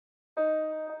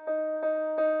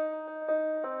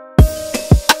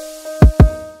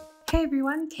Hey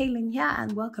everyone, Kaylin here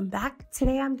and welcome back.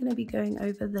 Today I'm going to be going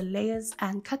over the layers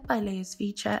and cut by layers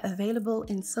feature available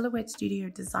in Silhouette Studio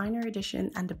Designer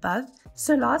Edition and above.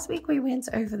 So last week we went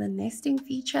over the nesting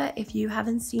feature. If you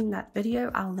haven't seen that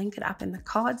video, I'll link it up in the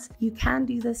cards. You can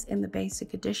do this in the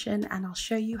basic edition and I'll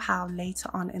show you how later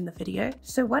on in the video.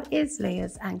 So what is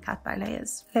layers and cut by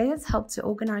layers? Layers help to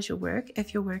organize your work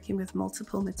if you're working with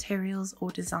multiple materials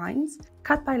or designs.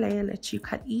 Cut by layer lets you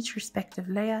cut each respective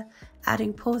layer,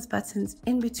 adding pause buttons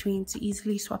in between to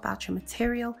easily swap out your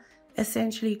material,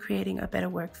 essentially creating a better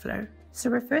workflow.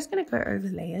 So we're first going to go over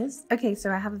layers. Okay,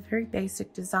 so I have a very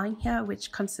basic design here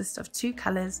which consists of two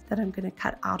colors that I'm going to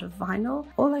cut out of vinyl.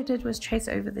 All I did was trace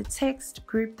over the text,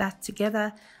 group that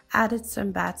together, added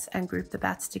some bats and grouped the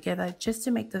bats together just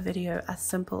to make the video as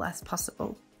simple as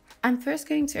possible. I'm first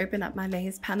going to open up my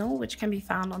layers panel, which can be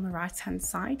found on the right hand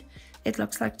side. It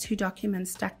looks like two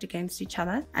documents stacked against each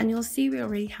other, and you'll see we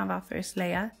already have our first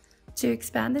layer. To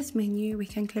expand this menu, we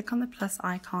can click on the plus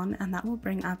icon and that will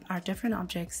bring up our different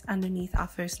objects underneath our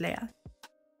first layer.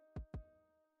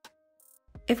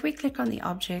 If we click on the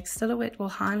object, Silhouette will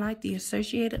highlight the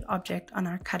associated object on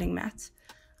our cutting mat.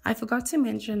 I forgot to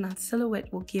mention that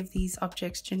Silhouette will give these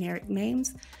objects generic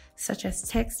names such as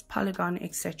text, polygon,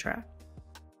 etc.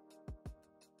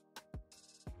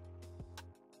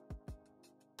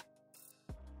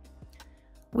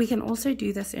 We can also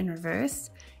do this in reverse.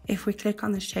 If we click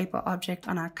on the shape or object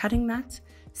on our cutting mat,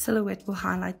 Silhouette will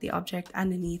highlight the object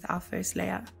underneath our first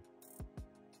layer.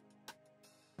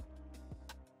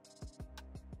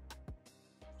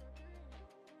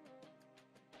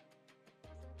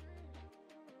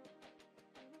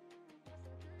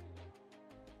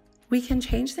 We can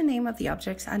change the name of the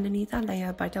objects underneath our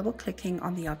layer by double-clicking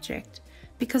on the object.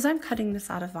 Because I'm cutting this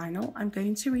out of vinyl, I'm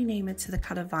going to rename it to the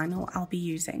cut of vinyl I'll be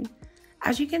using.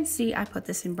 As you can see, I put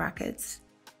this in brackets.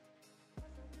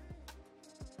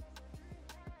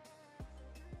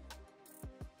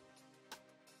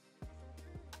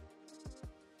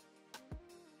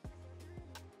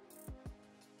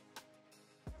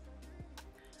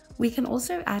 We can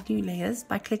also add new layers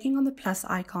by clicking on the plus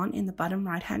icon in the bottom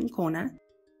right hand corner.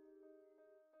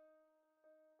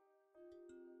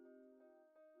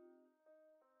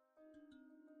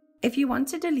 If you want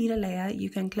to delete a layer,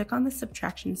 you can click on the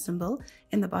subtraction symbol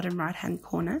in the bottom right hand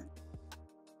corner.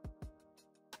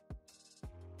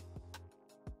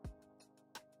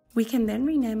 We can then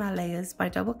rename our layers by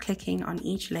double clicking on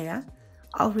each layer.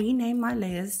 I'll rename my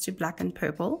layers to black and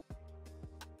purple.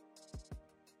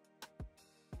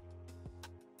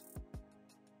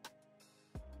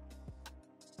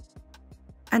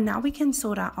 And now we can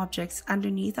sort our objects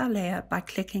underneath our layer by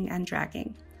clicking and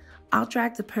dragging. I'll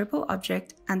drag the purple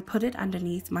object and put it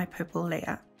underneath my purple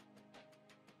layer.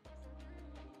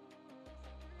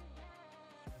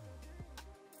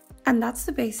 And that's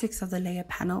the basics of the layer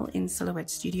panel in Silhouette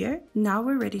Studio. Now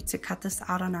we're ready to cut this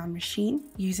out on our machine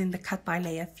using the cut by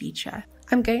layer feature.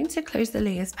 I'm going to close the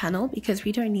layers panel because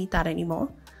we don't need that anymore.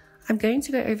 I'm going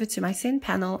to go over to my send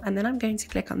panel and then I'm going to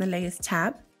click on the layers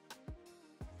tab.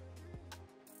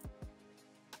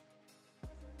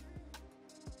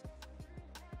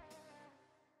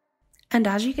 And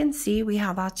as you can see, we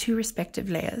have our two respective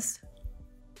layers.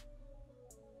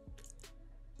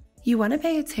 You want to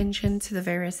pay attention to the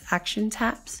various action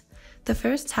tabs. The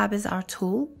first tab is our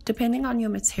tool. Depending on your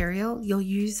material, you'll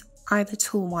use either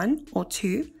tool 1 or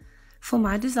 2. For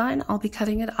my design, I'll be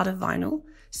cutting it out of vinyl,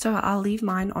 so I'll leave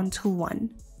mine on tool 1.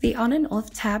 The on and off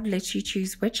tab lets you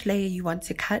choose which layer you want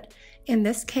to cut. In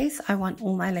this case, I want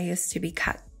all my layers to be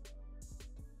cut.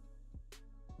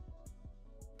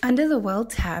 Under the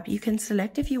Weld tab, you can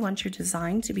select if you want your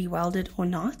design to be welded or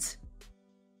not.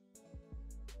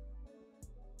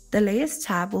 The Layers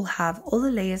tab will have all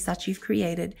the layers that you've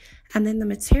created, and then the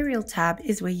Material tab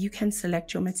is where you can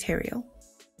select your material.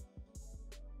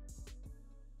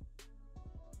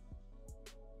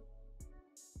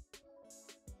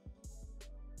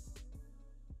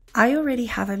 I already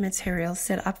have a material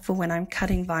set up for when I'm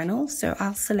cutting vinyl, so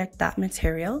I'll select that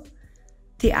material.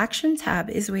 The Action tab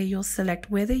is where you'll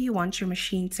select whether you want your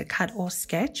machine to cut or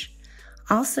sketch.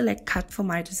 I'll select Cut for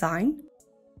my design.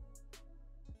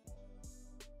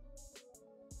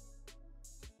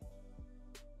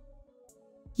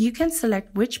 You can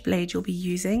select which blade you'll be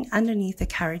using underneath the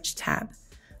Carriage tab.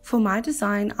 For my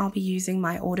design, I'll be using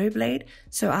my Auto blade,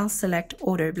 so I'll select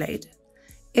Auto blade.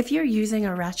 If you're using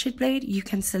a ratchet blade, you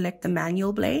can select the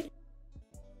Manual blade.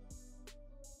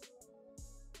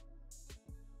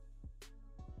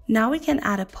 Now we can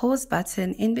add a pause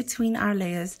button in between our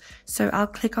layers, so I'll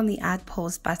click on the add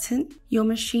pause button. Your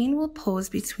machine will pause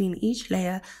between each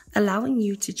layer, allowing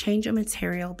you to change your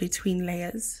material between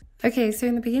layers. Okay, so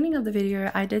in the beginning of the video,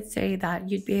 I did say that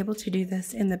you'd be able to do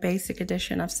this in the basic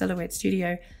edition of Silhouette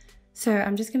Studio. So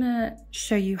I'm just gonna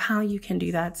show you how you can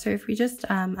do that. So if we just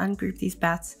ungroup these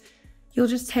bats, you'll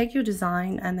just take your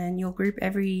design and then you'll group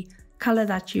every color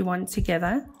that you want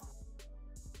together.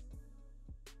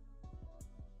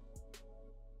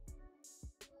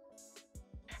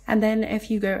 And then if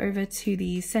you go over to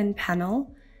the send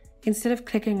panel, instead of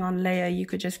clicking on layer, you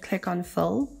could just click on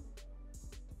fill.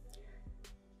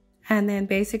 And then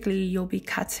basically you'll be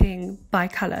cutting by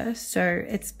color. So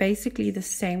it's basically the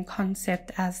same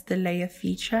concept as the layer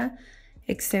feature,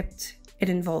 except it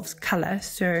involves color.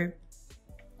 So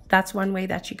that's one way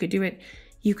that you could do it.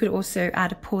 You could also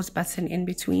add a pause button in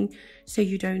between, so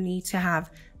you don't need to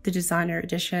have the designer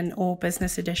edition or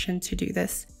business edition to do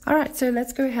this. All right, so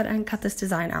let's go ahead and cut this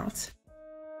design out.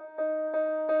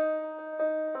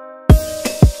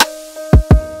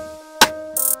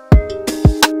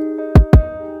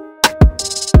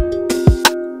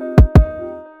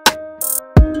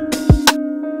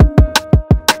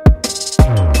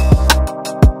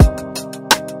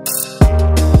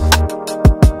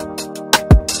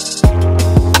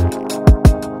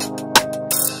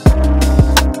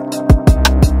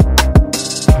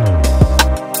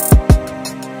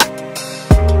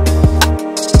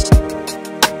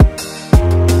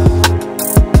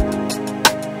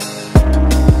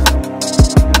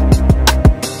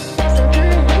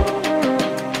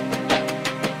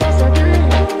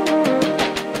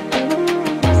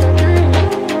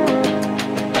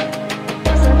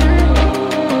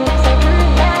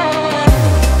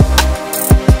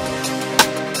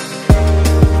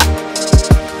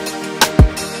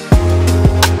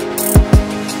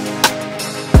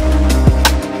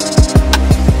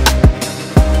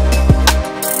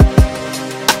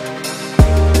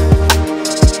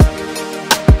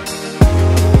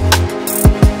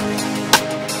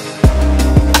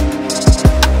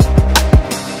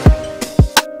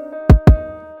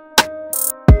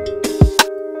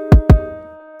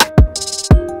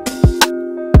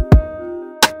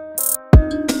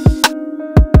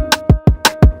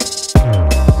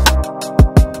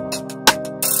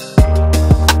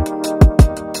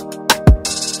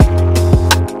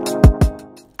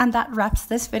 And that wraps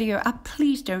this video up.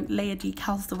 Please don't layer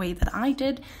decals the way that I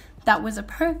did. That was a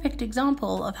perfect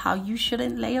example of how you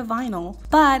shouldn't layer vinyl.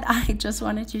 But I just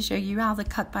wanted to show you how the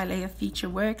cut by layer feature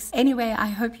works. Anyway, I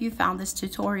hope you found this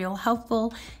tutorial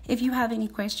helpful. If you have any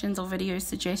questions or video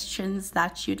suggestions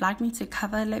that you'd like me to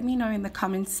cover, let me know in the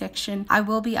comments section. I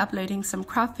will be uploading some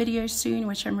craft videos soon,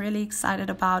 which I'm really excited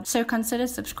about. So consider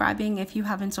subscribing if you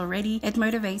haven't already. It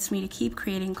motivates me to keep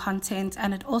creating content,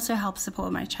 and it also helps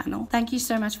support my channel. Thank you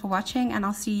so much for watching, and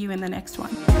I'll see you in the next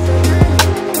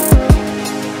one.